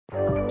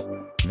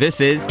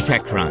This is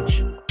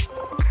TechCrunch.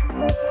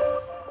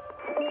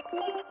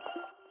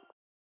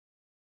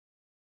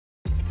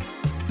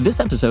 This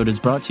episode is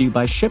brought to you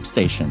by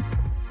ShipStation.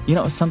 You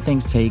know, some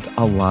things take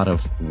a lot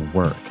of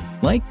work,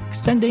 like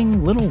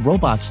sending little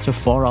robots to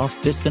far-off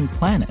distant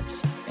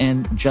planets.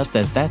 And just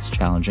as that's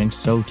challenging,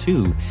 so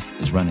too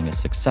is running a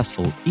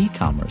successful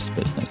e-commerce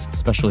business,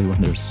 especially when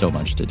there's so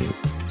much to do.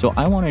 So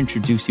I want to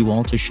introduce you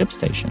all to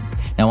ShipStation.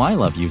 Now, I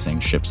love using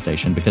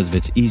ShipStation because of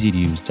its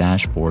easy-to-use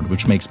dashboard,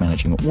 which makes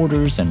managing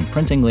orders and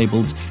printing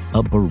labels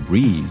a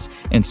breeze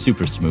and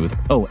super smooth.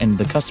 Oh, and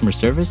the customer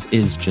service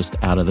is just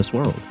out of this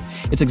world.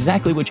 It's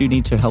exactly what you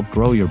need to help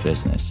grow your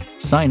business.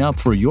 Sign up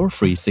for your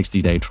free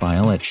 60-day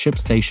trial at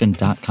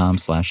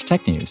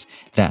shipstation.com/technews.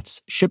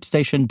 That's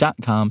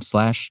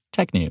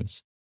shipstation.com/technews.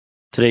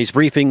 Today's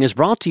briefing is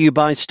brought to you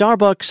by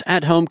Starbucks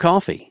at-home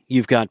coffee.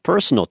 You've got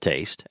personal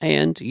taste,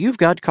 and you've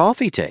got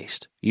coffee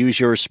taste. Use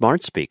your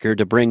smart speaker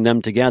to bring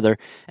them together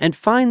and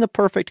find the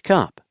perfect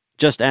cup.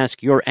 Just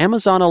ask your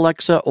Amazon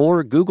Alexa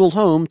or Google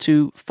Home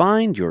to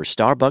find your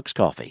Starbucks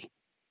coffee.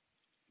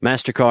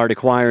 MasterCard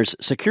acquires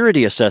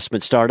security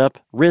assessment startup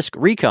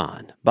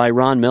RiskRecon by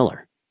Ron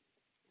Miller.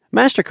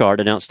 MasterCard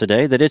announced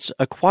today that it's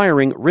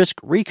acquiring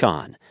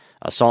RiskRecon,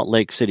 a Salt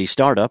Lake City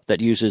startup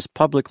that uses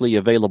publicly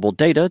available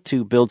data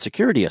to build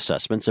security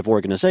assessments of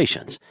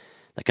organizations.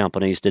 The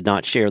companies did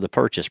not share the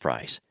purchase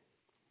price.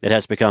 It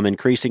has become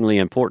increasingly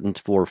important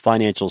for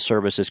financial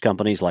services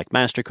companies like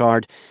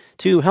MasterCard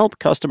to help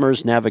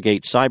customers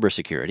navigate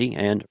cybersecurity,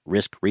 and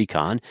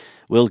RiskRecon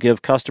will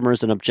give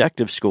customers an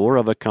objective score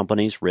of a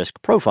company's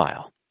risk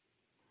profile.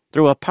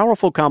 Through a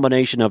powerful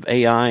combination of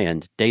AI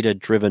and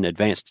data-driven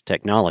advanced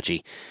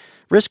technology,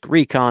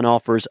 RiskRecon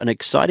offers an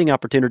exciting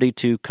opportunity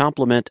to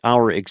complement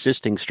our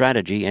existing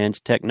strategy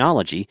and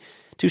technology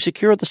to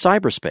secure the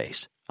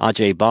cyberspace,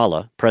 Ajay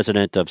Bala,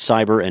 president of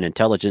Cyber and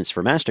Intelligence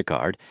for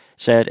MasterCard,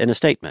 said in a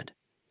statement.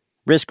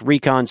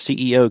 RiskRecon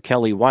CEO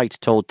Kelly White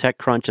told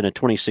TechCrunch in a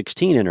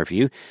 2016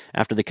 interview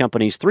after the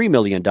company's $3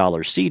 million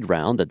seed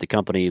round that the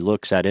company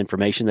looks at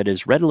information that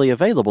is readily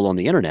available on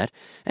the Internet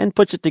and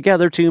puts it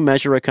together to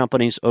measure a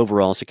company's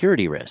overall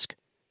security risk.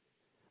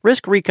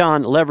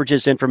 RiskRecon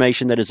leverages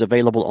information that is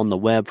available on the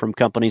web from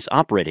companies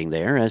operating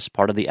there as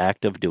part of the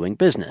act of doing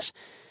business.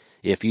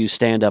 If you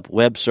stand up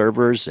web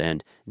servers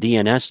and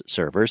DNS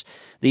servers,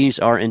 these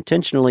are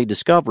intentionally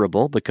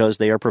discoverable because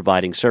they are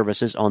providing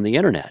services on the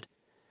Internet.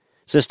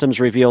 Systems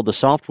reveal the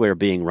software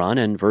being run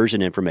and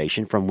version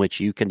information from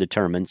which you can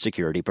determine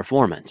security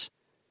performance.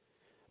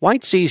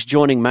 White sees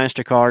joining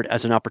MasterCard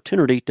as an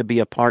opportunity to be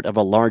a part of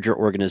a larger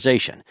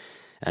organization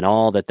and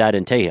all that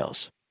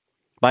entails.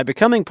 By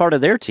becoming part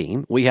of their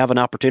team, we have an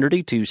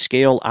opportunity to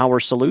scale our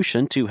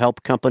solution to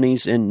help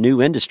companies in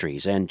new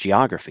industries and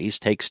geographies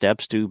take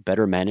steps to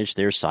better manage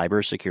their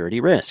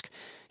cybersecurity risk,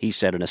 he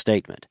said in a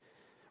statement.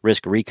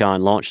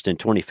 RiskRecon launched in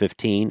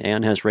 2015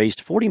 and has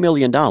raised $40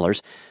 million,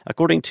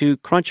 according to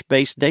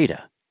Crunchbase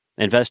data.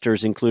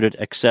 Investors included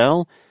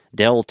Excel,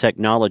 Dell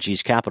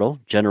Technologies Capital,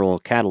 General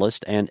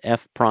Catalyst, and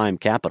F Prime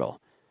Capital.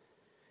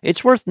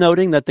 It's worth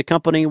noting that the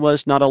company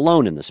was not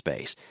alone in the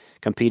space,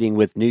 competing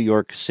with New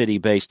York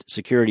City-based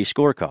Security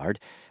Scorecard,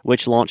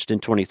 which launched in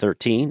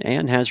 2013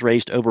 and has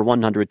raised over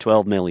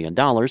 $112 million,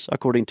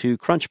 according to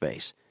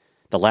Crunchbase.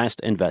 The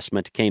last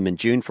investment came in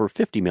June for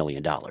 $50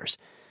 million.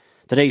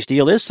 Today's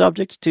deal is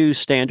subject to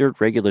standard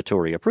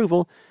regulatory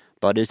approval,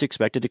 but is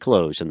expected to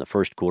close in the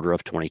first quarter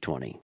of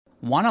 2020.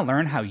 Want to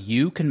learn how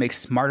you can make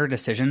smarter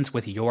decisions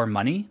with your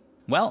money?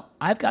 Well,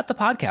 I've got the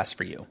podcast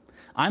for you.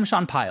 I'm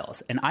Sean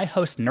Piles, and I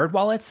host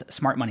NerdWallet's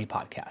Smart Money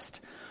Podcast.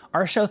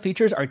 Our show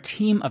features our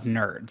team of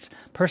nerds,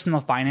 personal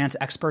finance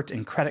experts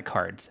in credit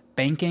cards,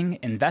 banking,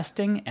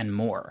 investing, and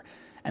more.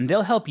 And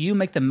they'll help you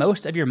make the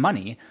most of your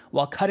money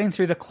while cutting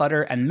through the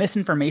clutter and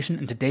misinformation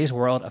in today's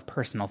world of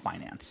personal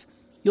finance.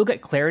 You'll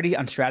get clarity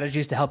on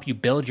strategies to help you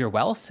build your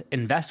wealth,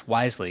 invest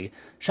wisely,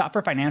 shop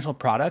for financial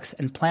products,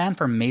 and plan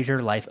for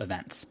major life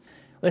events.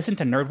 Listen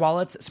to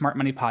NerdWallet's Smart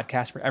Money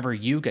Podcast wherever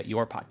you get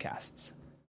your podcasts.